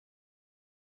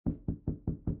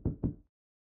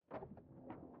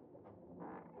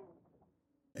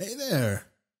Hey there.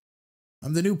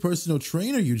 I'm the new personal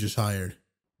trainer you just hired.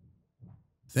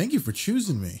 Thank you for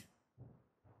choosing me.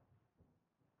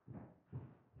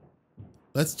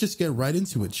 Let's just get right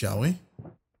into it, shall we?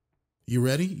 You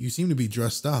ready? You seem to be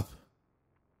dressed up.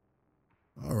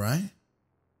 All right.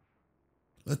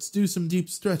 Let's do some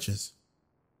deep stretches.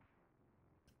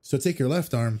 So take your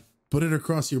left arm, put it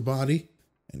across your body,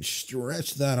 and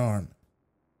stretch that arm.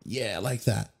 Yeah, like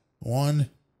that. 1,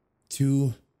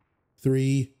 2,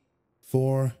 3,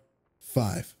 4,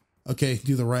 5. Okay,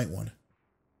 do the right one.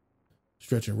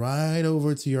 Stretch it right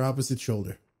over to your opposite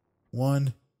shoulder.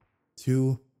 1,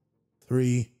 2,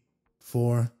 3,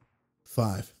 4,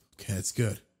 5. Okay, that's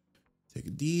good. Take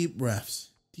a deep breaths.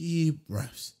 Deep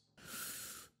breaths.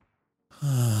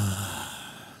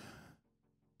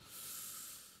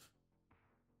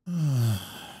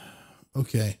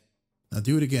 Okay, now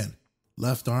do it again.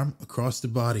 Left arm across the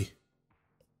body.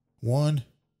 1,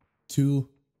 2,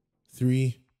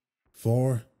 3,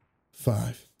 4,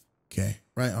 5. Okay,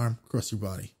 right arm across your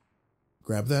body.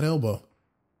 Grab that elbow.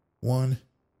 1,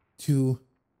 2,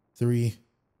 3,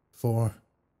 4,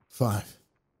 5.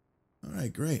 All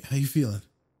right, great. How you feeling?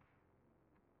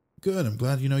 Good. I'm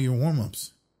glad you know your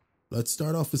warm-ups. Let's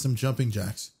start off with some jumping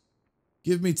jacks.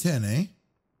 Give me 10, eh?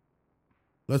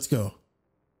 Let's go.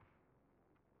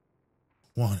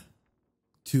 1,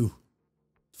 2,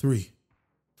 3,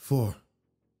 4,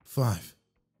 5,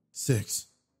 6,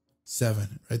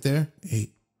 7. Right there.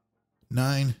 8,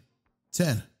 9,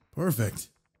 10. Perfect.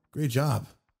 Great job.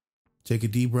 Take a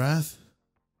deep breath.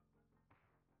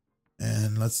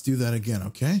 And let's do that again,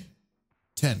 okay?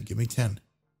 10. Give me 10.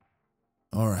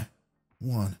 All right.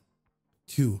 1,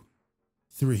 2,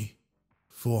 3,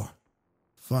 4,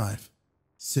 5,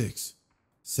 6,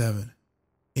 7,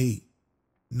 8,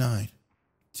 9,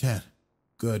 10.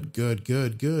 Good, good,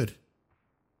 good, good.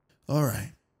 All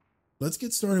right. Let's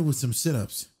get started with some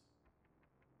sit-ups.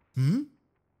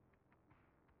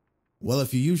 Well,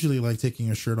 if you usually like taking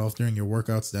your shirt off during your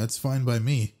workouts, that's fine by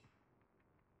me.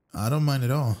 I don't mind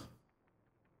at all.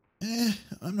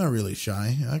 I'm not really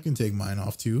shy. I can take mine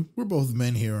off too. We're both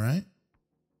men here, right?